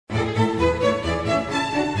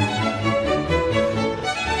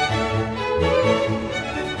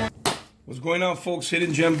going on, folks?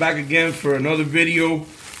 Hidden Gem back again for another video.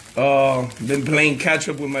 Been playing catch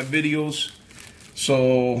up with my videos.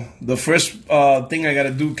 So the first thing I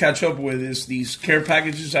gotta do catch up with is these care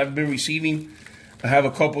packages I've been receiving. I have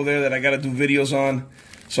a couple there that I gotta do videos on.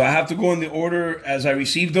 So I have to go in the order as I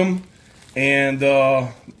received them. And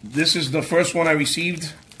this is the first one I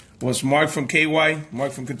received. Was Mark from KY,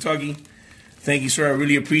 Mark from Kentucky. Thank you, sir. I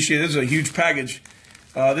really appreciate it. This is a huge package.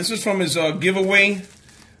 This is from his giveaway.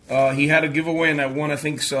 He had a giveaway, and I won, I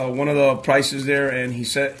think, one of the prizes there. And he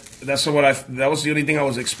said that was the only thing I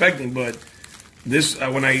was expecting. But this,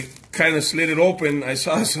 when I kind of slid it open, I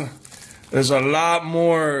saw there's a lot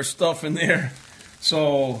more stuff in there.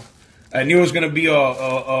 So I knew it was gonna be a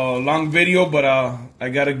long video, but I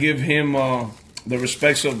gotta give him the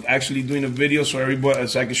respects of actually doing a video, so everybody,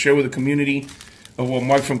 so I can share with the community of what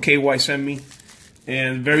Mark from KY sent me.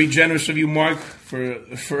 And very generous of you, Mark,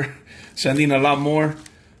 for sending a lot more.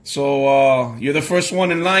 So you're the first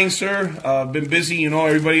one in line, sir. Been busy, you know.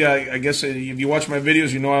 Everybody, I guess if you watch my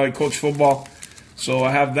videos, you know I coach football. So I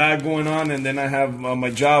have that going on, and then I have my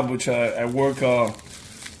job, which I work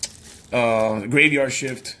graveyard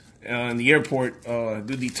shift in the airport,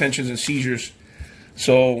 do detentions and seizures.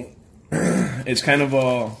 So it's kind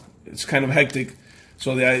of hectic.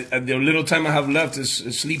 So the little time I have left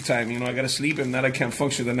is sleep time. You know, I gotta sleep, and that I can't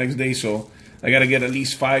function the next day. So I gotta get at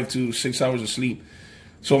least 5 to 6 hours of sleep.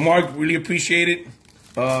 So Mark, really appreciate it.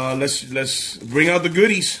 Let's bring out the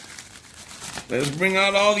goodies. Let's bring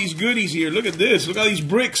out all these goodies here. Look at this. Look at all these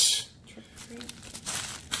bricks.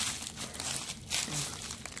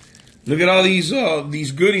 Look at all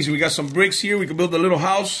these goodies. We got some bricks here. We can build a little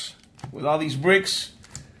house with all these bricks.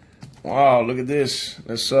 Wow, look at this.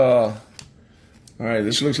 Let's all right,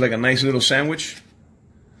 this looks like a nice little sandwich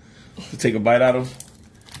to take a bite out of.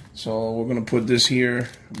 So we're gonna put this here.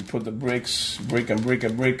 We put the bricks, brick and brick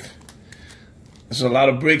and brick. There's a lot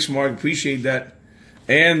of bricks, Mark. Appreciate that.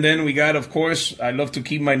 And then we got, of course, I love to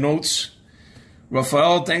keep my notes.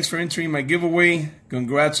 Rafael, thanks for entering my giveaway.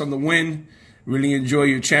 Congrats on the win. Really enjoy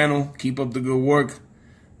your channel. Keep up the good work.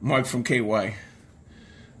 Mark from KY.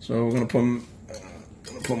 So we're gonna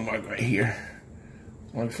put Mark right here.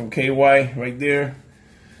 Mark from KY right there.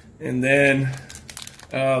 And then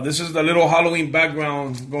this is the little Halloween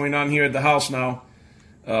background going on here at the house now.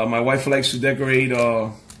 My wife likes to decorate.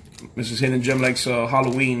 Mrs. Hidden Gem likes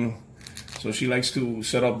Halloween. So she likes to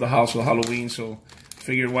set up the house with Halloween. So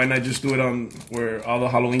figured why not just do it on where all the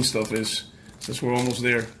Halloween stuff is, since we're almost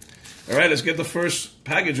there. All right, let's get the first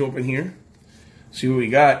package open here. See what we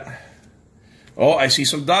got. Oh, I see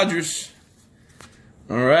some Dodgers.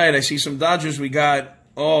 All right, I see some Dodgers. We got,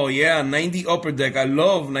 oh yeah, 90 Upper Deck. I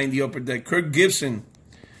love 90 Upper Deck. Kirk Gibson.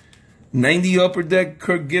 90 Upper Deck,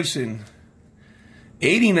 Kirk Gibson.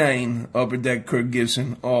 89 Upper Deck, Kirk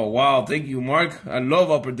Gibson. Oh, wow. Thank you, Mark. I love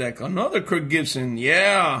Upper Deck. Another Kirk Gibson.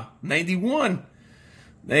 Yeah, 91.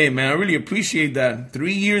 Hey, man, I really appreciate that.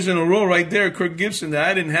 3 years in a row right there, Kirk Gibson, that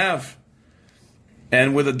I didn't have.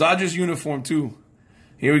 And with a Dodgers uniform, too.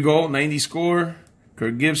 Here we go, 90 score.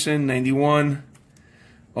 Kirk Gibson, 91.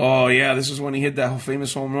 Oh, yeah, this is when he hit that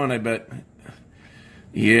famous home run, I bet.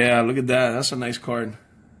 Yeah, look at that. That's a nice card.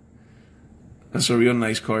 That's a real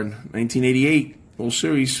nice card. 1988, World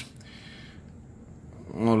Series.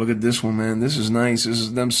 Oh, look at this one, man. This is nice. This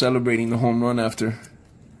is them celebrating the home run after.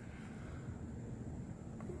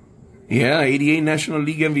 Yeah, 88 National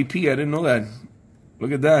League MVP. I didn't know that.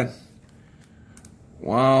 Look at that.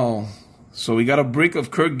 Wow. So we got a brick of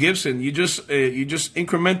Kirk Gibson. You just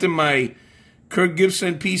incremented my Kirk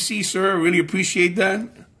Gibson PC, sir. I really appreciate that.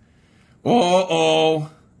 Oh,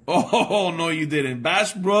 no, you didn't.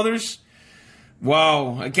 Bass Brothers.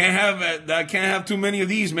 Wow, I can't have too many of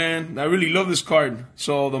these, man. I really love this card.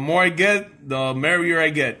 So the more I get, the merrier I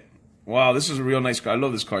get. Wow, this is a real nice card. I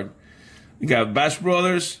love this card. We got Bash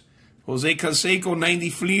Brothers, Jose Canseco, 90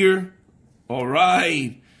 Fleer. All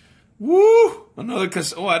right. Woo! Another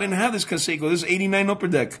Canseco. Oh, I didn't have this Canseco. This is 89 Upper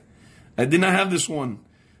Deck. I did not have this one.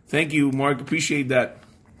 Thank you, Mark. Appreciate that.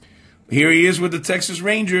 Here he is with the Texas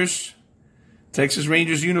Rangers. Texas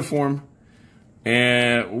Rangers uniform.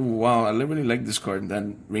 And ooh, wow, I really like this card. That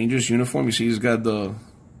Rangers uniform. You see, he's got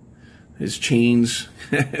his chains.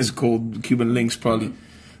 It's called Cuban links, probably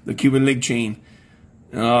the Cuban link chain.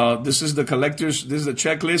 This is the collectors. This is the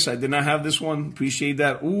checklist. I did not have this one. Appreciate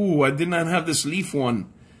that. Ooh, I did not have this Leaf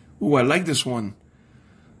one. Ooh, I like this one.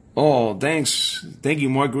 Oh, thanks. Thank you,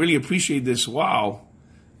 Mark. Really appreciate this. Wow,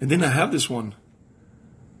 I did not have this one.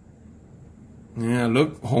 Yeah,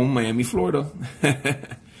 look, home Miami, Florida.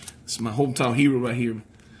 It's my hometown hero right here.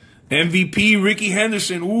 MVP, Ricky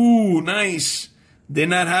Henderson. Ooh, nice. Did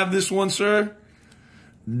not have this one, sir.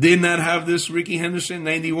 Did not have this Rickey Henderson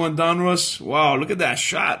 91 Donruss. Wow, look at that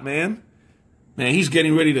shot, man. Man, he's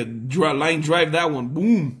getting ready to line drive that one.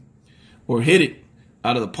 Boom. Or hit it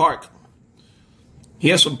out of the park. He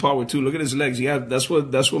has some power too. Look at his legs. Yeah, that's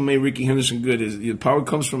what made Rickey Henderson good. Is the power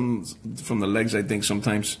comes from the legs, I think,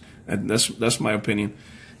 sometimes. And that's my opinion.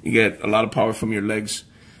 You get a lot of power from your legs.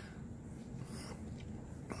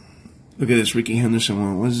 Look at this Rickey Henderson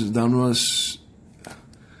one. What is this?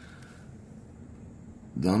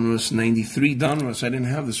 Donruss 93 Donruss. I didn't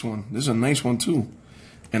have this one. This is a nice one too.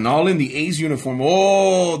 And all in the A's uniform.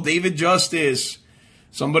 Oh, David Justice.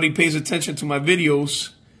 Somebody pays attention to my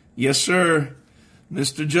videos. Yes, sir.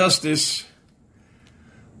 Mr. Justice.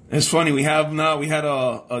 It's funny. We had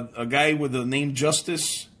a guy with the name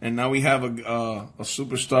Justice, and now we have a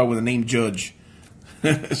superstar with the name Judge.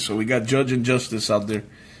 So we got Judge and Justice out there.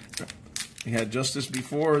 We had Justice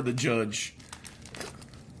before the Judge.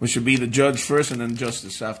 We should be the Judge first and then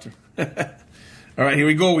Justice after. All right, here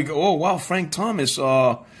we go. Oh wow, Frank Thomas.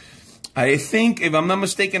 I think, if I'm not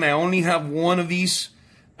mistaken, I only have one of these.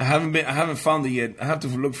 I haven't found it yet. I have to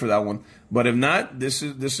look for that one. But if not, this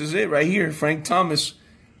is it right here. Frank Thomas,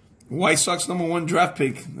 White Sox #1 draft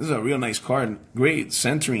pick. This is a real nice card. Great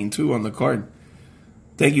centering too on the card.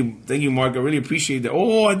 Thank you, Mark. I really appreciate that.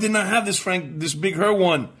 Oh, I did not have this Big Hurt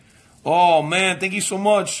one. Oh man, thank you so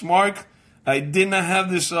much, Mark. I did not have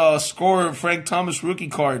this scorer Frank Thomas rookie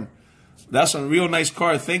card. That's a real nice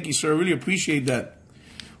card. Thank you, sir. I really appreciate that.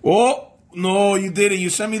 Oh, no, you didn't. You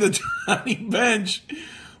sent me the Johnny Bench.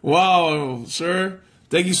 Wow, sir.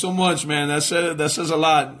 Thank you so much, man. That says a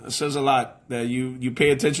lot. It says a lot that you pay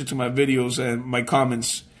attention to my videos and my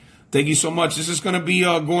comments. Thank you so much. This is going to be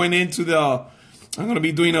going into I'm going to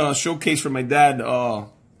be doing a showcase for my dad.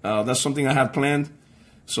 That's something I have planned.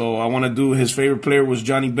 So I want to do, his favorite player was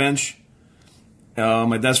Johnny Bench.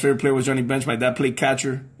 My dad's favorite player was Johnny Bench. My dad played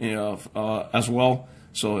catcher as well.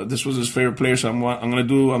 So this was his favorite player. So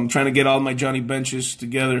I'm trying to get all my Johnny Benches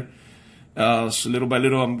together. So little by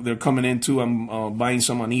little, they're coming in too. I'm buying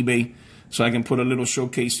some on eBay so I can put a little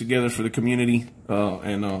showcase together for the community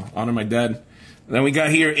and honor my dad. And then we got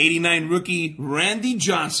here 89 rookie Randy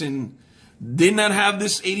Johnson. Did not have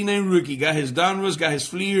this 89 rookie. Got his Donruss, got his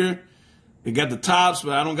Fleer. They got the tops,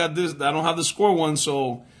 but I don't got this. I don't have the score one.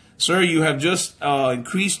 So, sir, you have just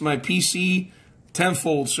increased my PC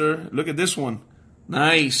tenfold, sir. Look at this one.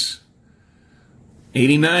 Nice.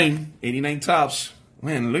 89 tops.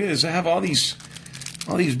 Man, look at this. I have all these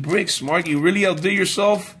bricks, Mark. You really outdid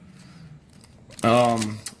yourself.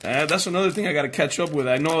 That's another thing I got to catch up with.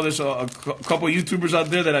 I know there's a couple of YouTubers out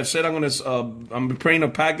there that I've said I'm preparing a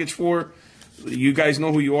package for. You guys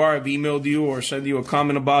know who you are. I've emailed you or sent you a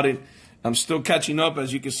comment about it. I'm still catching up.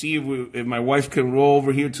 As you can see, if my wife can roll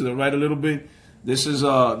over here to the right a little bit. This is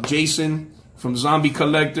Jason from Zombie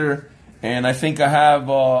Collector. And I think I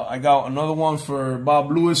got another one for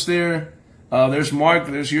Bob Lewis there. There's Mark.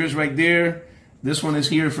 There's yours right there. This one is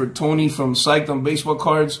here for Tony from Psyched on Baseball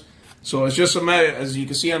Cards. So it's just a matter, as you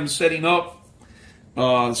can see, I'm setting up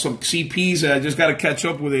some CPs. I just got to catch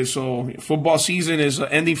up with it. So football season is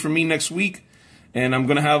ending for me next week. And I'm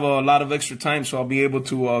going to have a lot of extra time, so I'll be able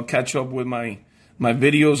to catch up with my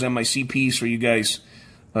videos and my CPs for you guys.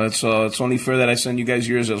 It's only fair that I send you guys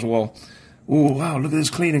yours as well. Ooh, wow, look at this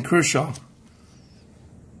Clayton Kershaw.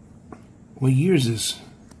 What year is this?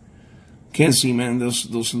 Can't see, man.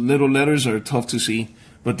 Those little letters are tough to see.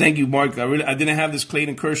 But thank you, Mark. I didn't have this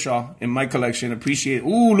Clayton Kershaw in my collection. Appreciate it.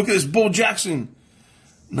 Ooh, look at this Bo Jackson.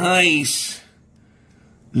 Nice.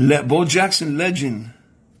 Bo Jackson legend.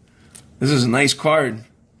 This is a nice card.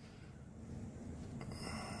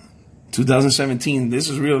 2017. This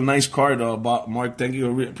is a real nice card, Mark. Thank you. I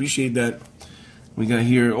really appreciate that. We got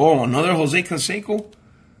here. Oh, another Jose Canseco.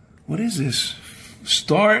 What is this?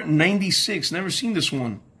 Star 96. Never seen this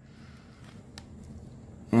one.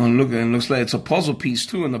 Oh, look, it looks like it's a puzzle piece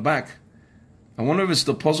too in the back. I wonder if it's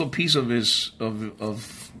the puzzle piece of his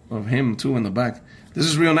of him too in the back. This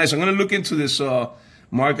is real nice. I'm gonna look into this,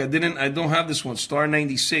 Mark. I don't have this one. Star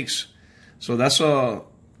 96. So that's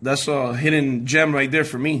a hidden gem right there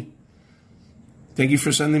for me. Thank you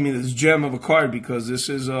for sending me this gem of a card, because this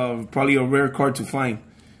is probably a rare card to find.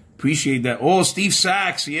 Appreciate that. Oh, Steve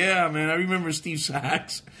Sax. Yeah, man. I remember Steve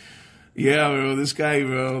Sax. Yeah, bro. This guy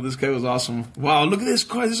was awesome. Wow, look at this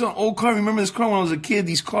card. This is an old card. Remember this card when I was a kid,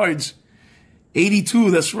 these cards.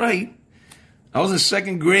 82, that's right. I was in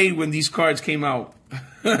second grade when these cards came out.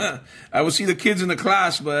 I would see the kids in the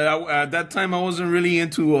class, but at that time I wasn't really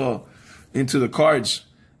into the cards.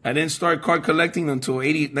 I didn't start card collecting until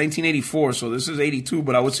 1984, so this is 82,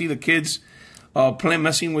 but I would see the kids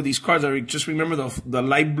messing with these cards. I just remember the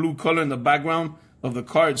light blue color in the background, of the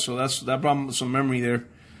cards. So that brought some memory there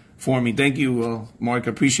for me. Thank you, Mark.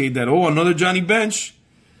 I appreciate that. Oh, another Johnny Bench.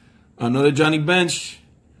 Another Johnny Bench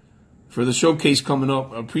for the showcase coming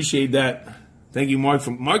up. I appreciate that. Thank you, Mark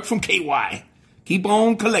from KY. Keep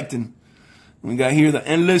on collecting. We got here the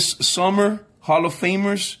Endless Summer Hall of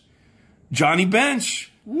Famers. Johnny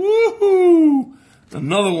Bench. Woohoo!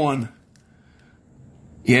 Another one.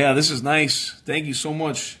 Yeah, this is nice. Thank you so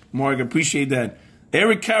much, Mark. I appreciate that.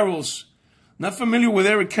 Eric Carrolls. Not familiar with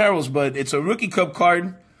Eric Carrolls, but it's a Rookie Cup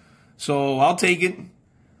card. So I'll take it.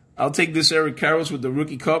 I'll take this Eric Carrolls with the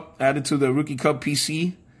Rookie Cup added to the Rookie Cup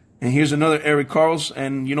PC. And here's another Eric Carrolls.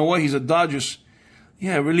 And you know what? He's a Dodgers.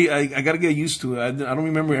 Yeah, really, I got to get used to it. I don't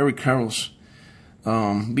remember Eric Carrolls.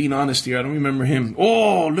 Being honest here, I don't remember him.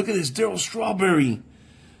 Oh, look at this Darryl Strawberry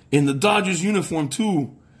in the Dodgers uniform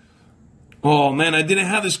too. Oh, man, I didn't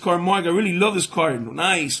have this card, Mark. I really love this card.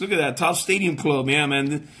 Nice. Look at that. Top Stadium Club. Yeah,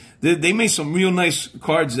 man. They made some real nice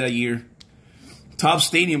cards that year. Top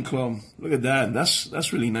Stadium Club. Look at that.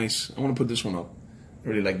 That's really nice. I want to put this one up. I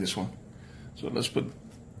really like this one. So let's put...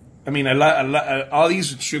 I mean, all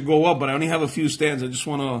these should go up, but I only have a few stands. I just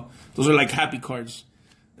want to... Those are like happy cards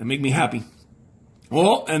that make me happy.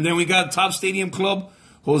 Oh, and then we got Top Stadium Club,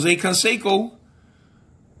 Jose Canseco.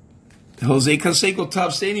 Jose Canseco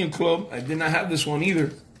Top Stadium Club. I did not have this one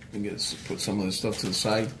either. Let me put some of this stuff to the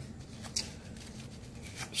side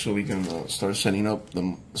so we can start setting up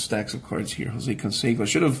the stacks of cards here. Jose Canseco. I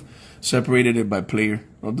should have separated it by player.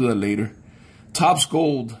 I'll do that later. Topps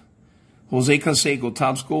Gold. Jose Canseco,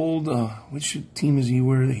 Topps Gold. Which team is he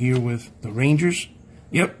here with? The Rangers?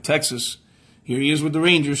 Yep, Texas. Here he is with the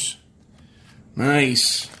Rangers.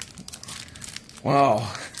 Nice. Wow.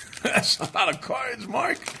 That's a lot of cards,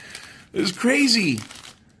 Mark. This is crazy.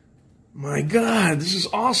 My God, this is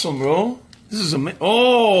awesome, bro. This is amazing.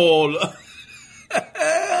 Oh,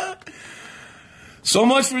 so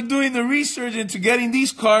much for doing the research into getting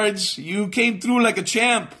these cards. You came through like a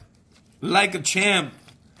champ. Like a champ.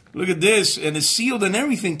 Look at this. And it's sealed and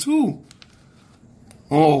everything, too.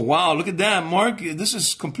 Oh, wow. Look at that, Mark. This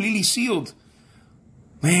is completely sealed.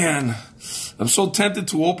 Man, I'm so tempted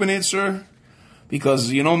to open it, sir.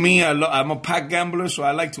 Because, you know me, I'm a pack gambler, so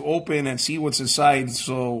I like to open and see what's inside.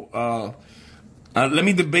 So, let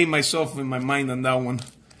me debate myself in my mind on that one.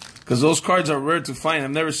 Because those cards are rare to find.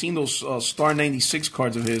 I've never seen those Star 96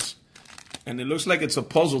 cards of his. And it looks like it's a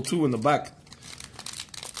puzzle, too, in the back.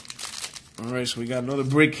 All right, so we got another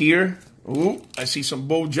brick here. Ooh, I see some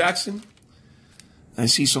Bo Jackson. I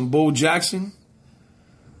see some Bo Jackson.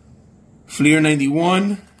 Fleer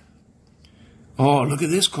 91. Oh, look at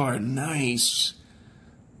this card. Nice.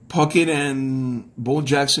 Puckett and Bo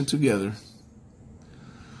Jackson together.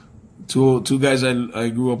 Two guys I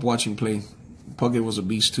grew up watching play. Puckett was a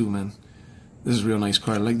beast too, man. This is a real nice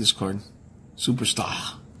card. I like this card.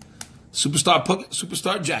 Superstar. Superstar Puckett.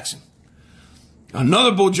 Superstar Jackson.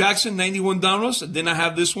 Another Bo Jackson, 91 Donruss. I did not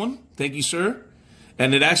have this one. Thank you, sir.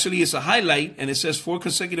 And it actually is a highlight, and it says 4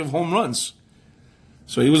 consecutive home runs.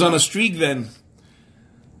 So he was on a streak then.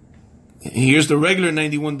 Here's the regular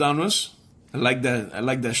 91 Donruss. I like that. I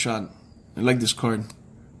like that shot. I like this card.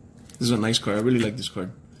 This is a nice card. I really like this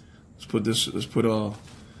card. Let's put this. Let's put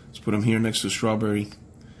him here next to Strawberry.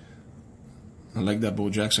 I like that Bo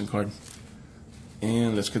Jackson card.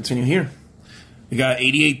 And let's continue here. We got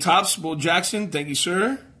 88 Topps Bo Jackson. Thank you,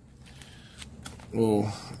 sir.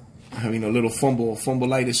 Oh, having a little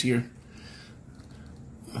fumbleitis here.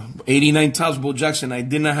 89 Topps Bo Jackson. I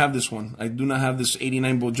did not have this one. I do not have this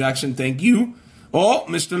 89 Bo Jackson. Thank you. Oh,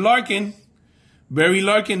 Mr. Larkin. Barry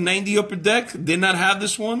Larkin, 90 Upper Deck. Did not have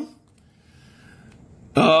this one.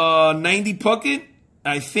 90 Puckett.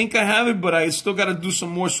 I think I have it, but I still got to do some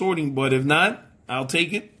more sorting. But if not, I'll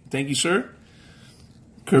take it. Thank you, sir.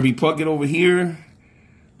 Kirby Puckett over here.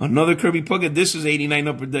 Another Kirby Puckett. This is 89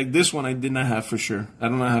 Upper Deck. This one I did not have for sure. I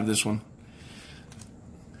do not have this one.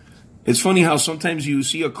 It's funny how sometimes you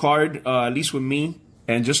see a card, at least with me,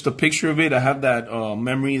 and just a picture of it. I have that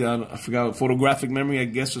memory, that I forgot, photographic memory, I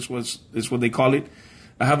guess is what they call it.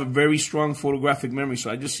 I have a very strong photographic memory, so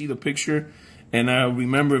I just see the picture, and I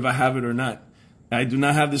remember if I have it or not. I do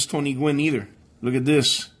not have this Tony Gwynn either. Look at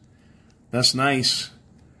this. That's nice.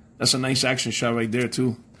 That's a nice action shot right there,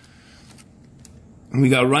 too. And we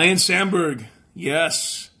got Ryan Sandberg.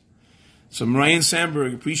 Yes. Some Ryan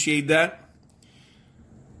Sandberg. Appreciate that.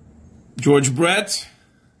 George Brett.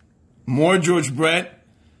 More George Brett.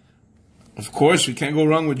 Of course, we can't go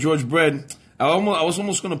wrong with George Brett. I was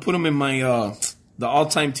almost going to put him in my the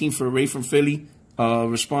all-time team for Ray from Philly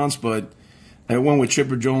response, but I went with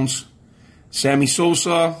Chipper Jones. Sammy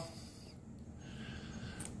Sosa.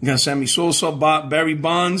 We got Sammy Sosa, Barry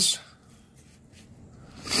Bonds.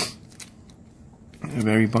 Yeah,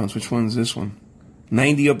 Barry Bonds. Which one is this one?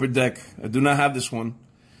 90 Upper Deck. I do not have this one.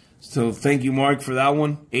 So thank you, Mark, for that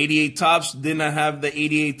one. 88 Tops. Did not have the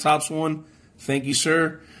 88 Tops one. Thank you,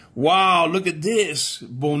 sir. Wow, look at this.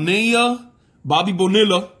 Bonilla, Bobby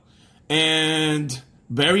Bonilla, and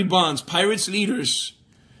Barry Bonds, Pirates leaders.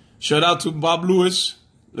 Shout out to Bob Lewis.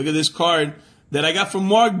 Look at this card that I got from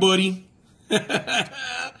Mark, buddy.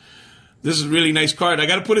 This is a really nice card. I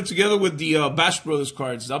got to put it together with the Bash Brothers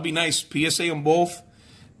cards. That'll be nice. PSA on both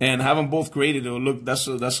and have them both graded. It'll look, that's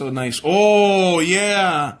so nice. Oh,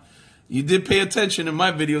 yeah. You did pay attention in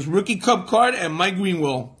my videos. Rookie Cup card and Mike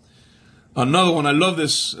Greenwell. Another one. I love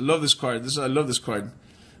this. I love this card. I love this card.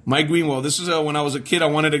 Mike Greenwell. This is when I was a kid. I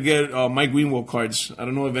wanted to get Mike Greenwell cards. I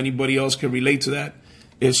don't know if anybody else can relate to that.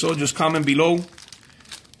 If so, just comment below.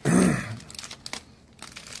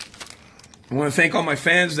 I want to thank all my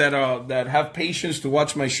fans that have patience to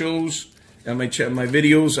watch my shows and my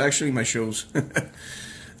videos. Actually, my shows.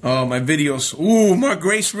 My videos. Ooh, Mark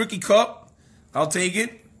Grace Rookie Cup. I'll take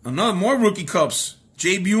it. More Rookie Cups.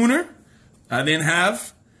 Jay Buhner. I didn't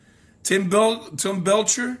have. Tim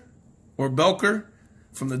Belcher or Belker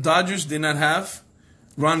from the Dodgers. Did not have.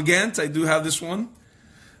 Ron Gant. I do have this one.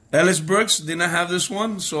 Ellis Burks. Did not have this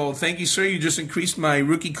one. So thank you, sir. You just increased my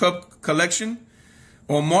Rookie Cup collection.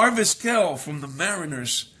 Omar Vizquel from the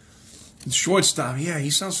Mariners. Shortstop. Yeah, he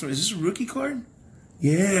sounds... Is this a rookie card?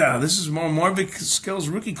 Yeah, this is Omar Vizquel's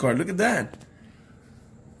rookie card. Look at that.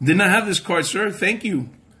 Did not have this card, sir. Thank you.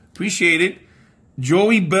 Appreciate it.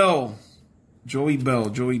 Joey Bell. Joey Bell.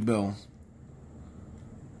 Joey Bell.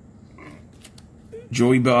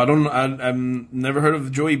 Joey Bell. I've never heard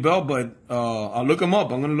of Joey Bell, but I'll look him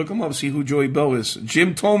up. I'm going to look him up, see who Joey Bell is.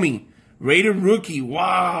 Jim Thome. Rated rookie.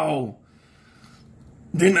 Wow.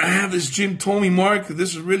 Then I have this Jim Thome, Mark.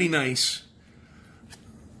 This is really nice.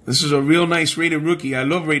 This is a real nice rated rookie. I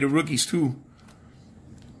love rated rookies too.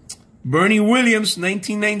 Bernie Williams,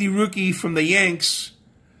 1990 rookie from the Yanks.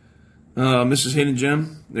 Mrs. Hidden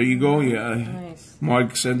Gem. There you go. Yeah, nice.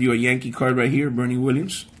 Mark send you a Yankee card right here. Bernie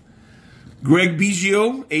Williams. Greg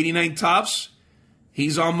Biggio, 89 Tops.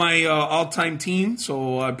 He's on my all-time team,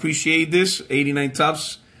 so I appreciate this. 89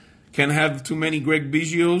 Tops. Can't have too many Greg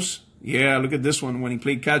Biggios. Yeah, look at this one when he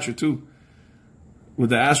played catcher, too. With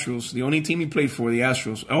the Astros. The only team he played for, the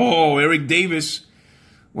Astros. Oh, Eric Davis.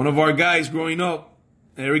 One of our guys growing up.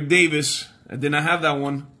 Eric Davis. I did not have that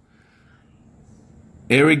one.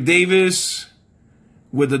 Eric Davis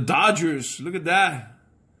with the Dodgers. Look at that.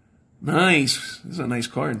 Nice. This is a nice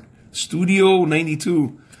card. Studio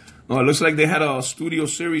 92. Oh, it looks like they had a studio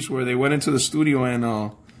series where they went into the studio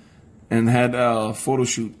and had a photo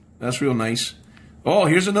shoot. That's real nice. Oh,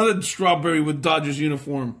 here's another strawberry with Dodgers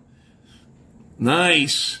uniform.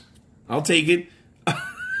 Nice. I'll take it.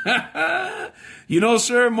 You know,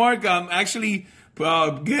 sir, Mark, I'm actually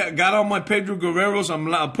got all my Pedro Guerreros.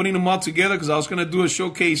 I'm putting them all together because I was going to do a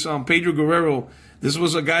showcase on Pedro Guerrero. This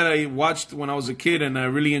was a guy that I watched when I was a kid, and I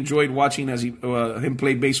really enjoyed watching as him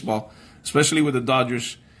play baseball, especially with the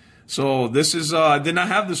Dodgers. So this is, I did not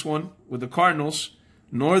have this one with the Cardinals,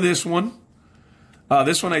 nor this one.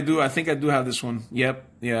 This one I do. I think I do have this one. Yep.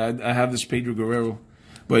 Yeah, I have this Pedro Guerrero.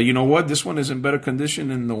 But you know what? This one is in better condition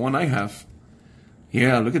than the one I have.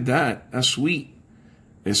 Yeah, look at that. That's sweet.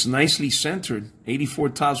 It's nicely centered. 84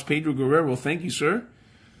 Tops Pedro Guerrero. Thank you, sir.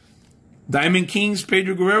 Diamond Kings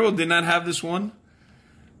Pedro Guerrero. Did not have this one.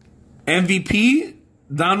 MVP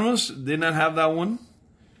Donruss. Did not have that one.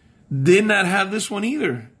 Did not have this one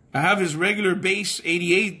either. I have his regular base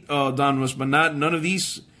 88 Donruss, but none of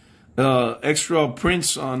these extra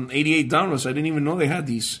prints on 88 Donruss. I didn't even know they had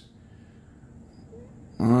these.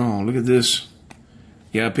 Oh, look at this.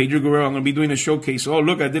 Yeah, Pedro Guerrero. I'm going to be doing a showcase. Oh,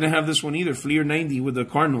 look, I didn't have this one either. Fleer 90 with the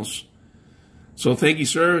Cardinals. So thank you,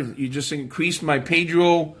 sir. You just increased my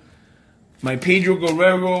Pedro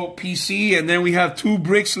Guerrero PC. And then we have 2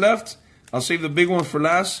 bricks left. I'll save the big one for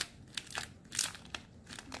last.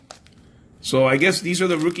 So I guess these are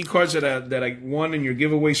the rookie cards that I won in your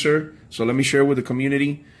giveaway, sir. So let me share with the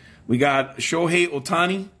community. We got Shohei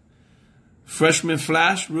Ohtani, Freshman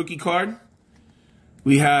Flash, rookie card.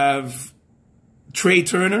 We have Trey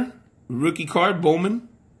Turner, rookie card, Bowman.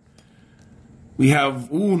 We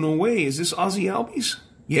have, ooh, no way. Is this Ozzie Albies?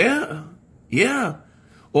 Yeah. Yeah.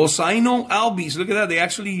 Ozaino Albies. Look at that.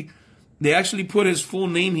 They actually put his full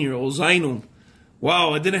name here, Ozaino.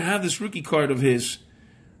 Wow, I didn't have this rookie card of his.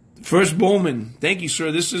 First Bowman. Thank you,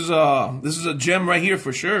 sir. This is a gem right here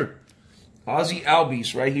for sure. Ozzie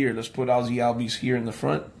Albies right here. Let's put Ozzie Albies here in the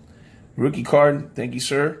front. Rookie card. Thank you,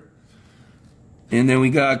 sir. And then we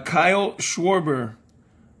got Kyle Schwarber.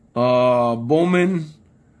 Bowman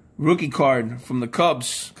rookie card from the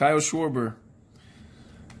Cubs. Kyle Schwarber.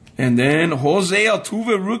 And then Jose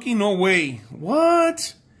Altuve rookie, no way.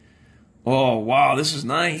 What? Oh, wow, this is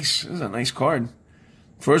nice. This is a nice card.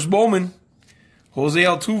 First Bowman, Jose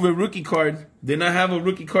Altuve rookie card. Did not have a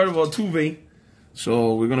rookie card of Altuve,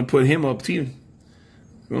 so we're going to put him up too.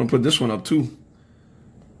 We're going to put this one up too.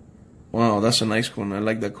 Wow, that's a nice one. I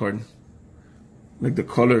like that card. Like the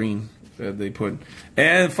coloring that they put.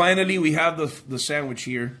 And finally, we have the sandwich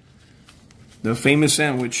here. The famous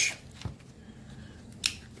sandwich.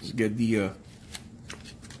 Let's get the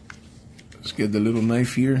little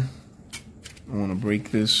knife here. I want to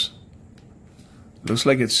break this. Looks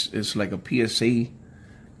like it's like a PSA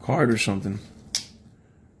card or something.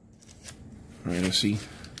 All right, let's see.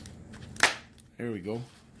 There we go.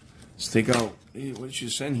 Let's take out. Hey, what did you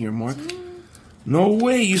send here, Mark? No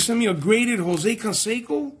way. You sent me a graded Jose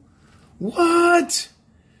Canseco? What?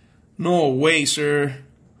 No way, sir.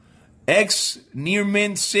 X near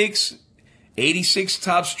mint 6, 86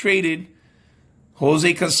 tops traded.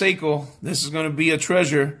 Jose Canseco. This is going to be a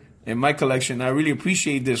treasure in my collection. I really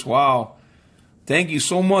appreciate this. Wow. Thank you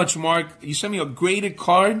so much, Mark. You sent me a graded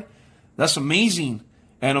card. That's amazing.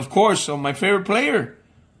 And of course, my favorite player.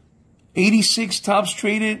 86 tops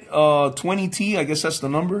traded, 20T. I guess that's the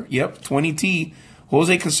number. Yep, 20T.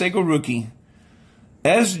 Jose Canseco rookie.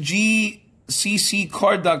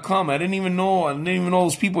 SGCCcard.com. I didn't even know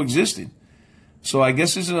those people existed. So I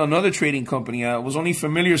guess this is another trading company. I was only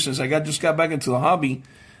familiar since I just got back into the hobby.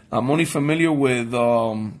 I'm only familiar with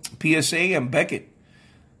PSA and Beckett.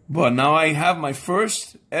 But now I have my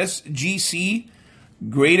first SGC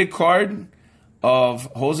graded card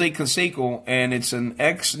of Jose Canseco, and it's an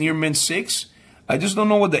X near mint 6. I just don't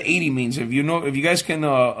know what the 80 means. If you guys can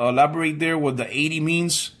elaborate there what the 80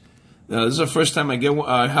 means. This is the first time I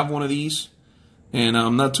have one of these, and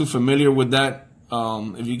I'm not too familiar with that.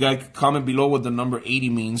 If you guys comment below what the number 80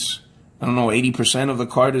 means. I don't know, 80% of the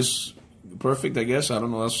card is perfect, I guess. I don't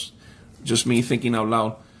know. That's just me thinking out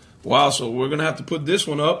loud. Wow, so we're going to have to put this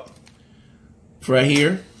one up right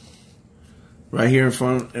here. Right here in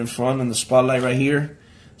front in the spotlight right here.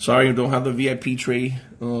 Sorry, I don't have the VIP tray.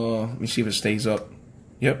 Let me see if it stays up.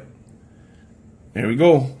 Yep. There we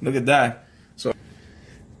go. Look at that. So,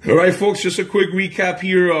 all right, folks, just a quick recap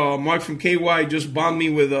here. Mark from KY just bombed me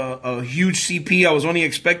with a huge CP. I was only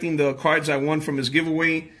expecting the cards I won from his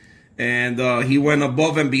giveaway. And he went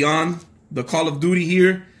above and beyond the Call of Duty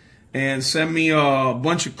here and sent me a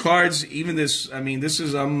bunch of cards. Even this, I mean,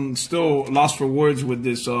 I'm still lost for words with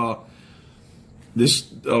this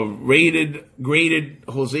graded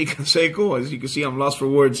Jose Canseco. As you can see, I'm lost for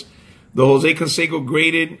words. The Jose Canseco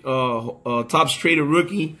graded tops traded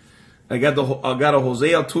rookie. I got a Jose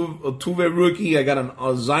Altuve rookie. I got an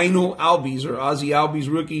Zaino Albies or Ozzy Albies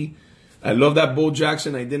rookie. I love that Bo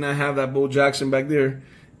Jackson. I did not have that Bo Jackson back there.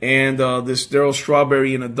 And this Darryl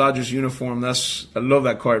Strawberry in a Dodgers uniform. I love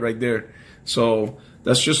that card right there. So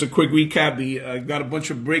that's just a quick recap. I got a bunch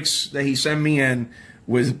of bricks that he sent me, and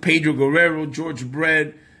with Pedro Guerrero, George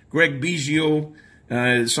Brett, Greg Biggio,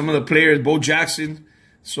 some of the players, Bo Jackson.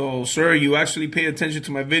 So, sir, you actually pay attention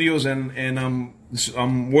to my videos, and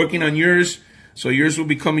I'm working on yours. So yours will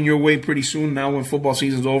be coming your way pretty soon. Now when football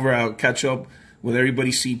season's over, I'll catch up with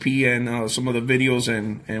everybody's CP and some of the videos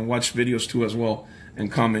and watch videos too as well and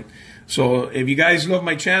comment. So if you guys love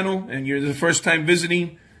my channel and you're the first time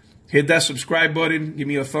visiting, hit that subscribe button. Give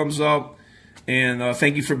me a thumbs up. And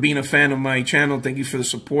thank you for being a fan of my channel. Thank you for the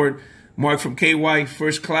support. Mark from KY,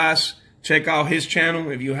 first class. Check out his channel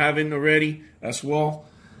if you haven't already as well.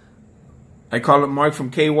 I call it Mark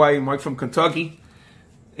from KY, Mark from Kentucky.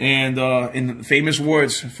 And in famous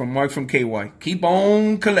words from Mark from KY, keep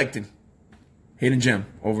on collecting. Hidden Gem,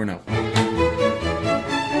 over and out.